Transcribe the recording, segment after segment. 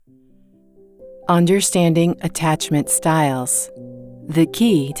Understanding attachment styles, the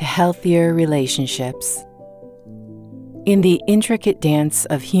key to healthier relationships. In the intricate dance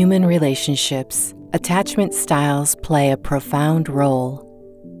of human relationships, attachment styles play a profound role.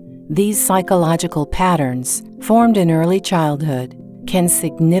 These psychological patterns, formed in early childhood, can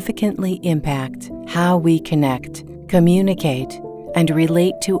significantly impact how we connect, communicate, and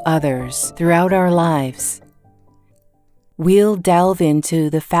relate to others throughout our lives. We'll delve into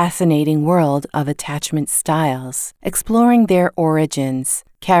the fascinating world of attachment styles, exploring their origins,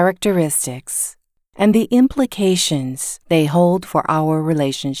 characteristics, and the implications they hold for our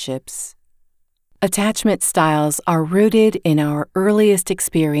relationships. Attachment styles are rooted in our earliest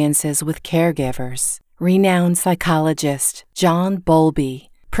experiences with caregivers. Renowned psychologist John Bowlby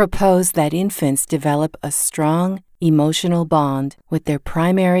proposed that infants develop a strong emotional bond with their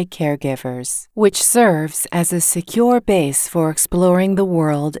primary caregivers, which serves as a secure base for exploring the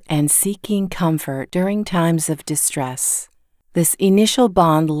world and seeking comfort during times of distress. This initial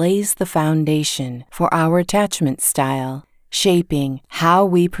bond lays the foundation for our attachment style, shaping how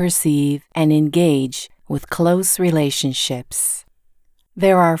we perceive and engage with close relationships.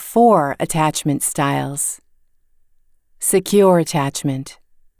 There are 4 attachment styles. Secure attachment.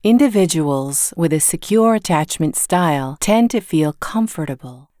 Individuals with a secure attachment style tend to feel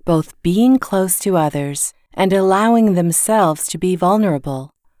comfortable, both being close to others and allowing themselves to be vulnerable.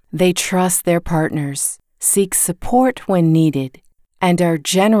 They trust their partners, seek support when needed, and are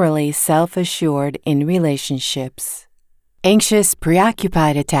generally self-assured in relationships. Anxious,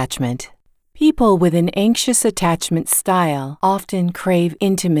 preoccupied attachment. People with an anxious attachment style often crave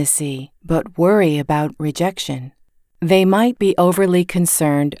intimacy but worry about rejection. They might be overly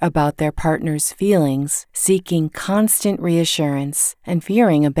concerned about their partner's feelings, seeking constant reassurance and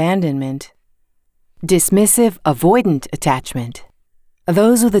fearing abandonment. Dismissive avoidant attachment.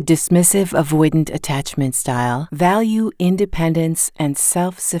 Those with a dismissive avoidant attachment style value independence and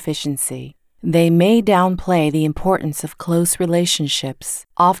self-sufficiency. They may downplay the importance of close relationships,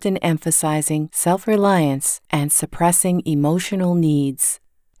 often emphasizing self-reliance and suppressing emotional needs.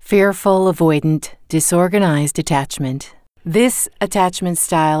 Fearful avoidant, disorganized attachment. This attachment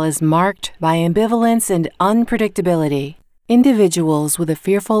style is marked by ambivalence and unpredictability. Individuals with a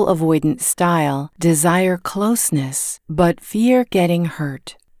fearful avoidant style desire closeness but fear getting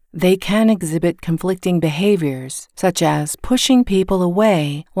hurt. They can exhibit conflicting behaviors, such as pushing people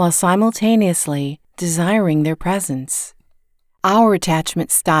away while simultaneously desiring their presence. Our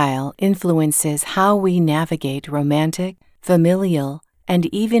attachment style influences how we navigate romantic, familial, and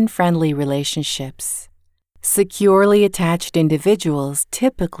even friendly relationships. Securely attached individuals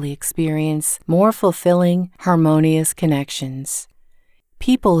typically experience more fulfilling, harmonious connections.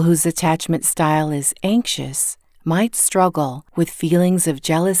 People whose attachment style is anxious might struggle with feelings of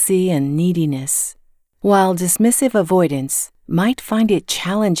jealousy and neediness, while dismissive avoidance might find it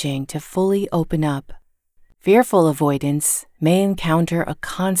challenging to fully open up. Fearful avoidance may encounter a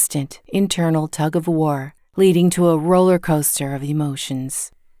constant internal tug-of-war, leading to a roller coaster of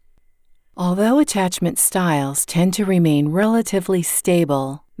emotions. Although attachment styles tend to remain relatively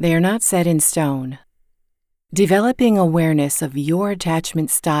stable, they are not set in stone. Developing awareness of your attachment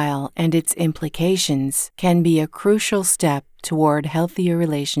style and its implications can be a crucial step toward healthier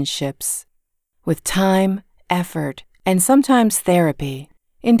relationships. With time, effort, and sometimes therapy,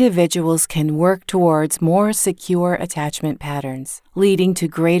 individuals can work towards more secure attachment patterns, leading to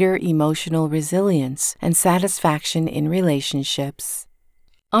greater emotional resilience and satisfaction in relationships.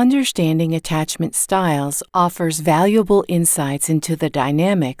 Understanding attachment styles offers valuable insights into the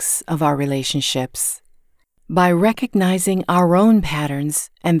dynamics of our relationships. By recognizing our own patterns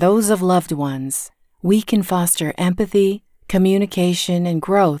and those of loved ones, we can foster empathy, communication, and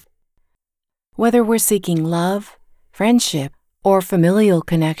growth. Whether we're seeking love, friendship, or familial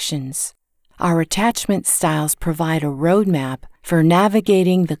connections, our attachment styles provide a roadmap for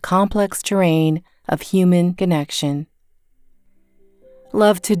navigating the complex terrain of human connection.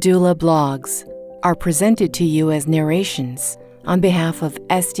 Love to Doula blogs are presented to you as narrations on behalf of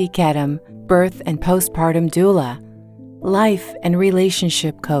Esty Kedem, birth and postpartum doula, life and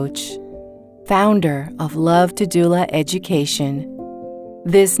relationship coach, founder of Love to Doula Education.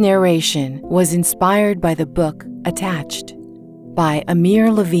 This narration was inspired by the book Attached by Amir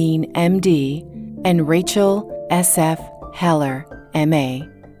Levine, MD, and Rachel S.F. Heller, M.A.,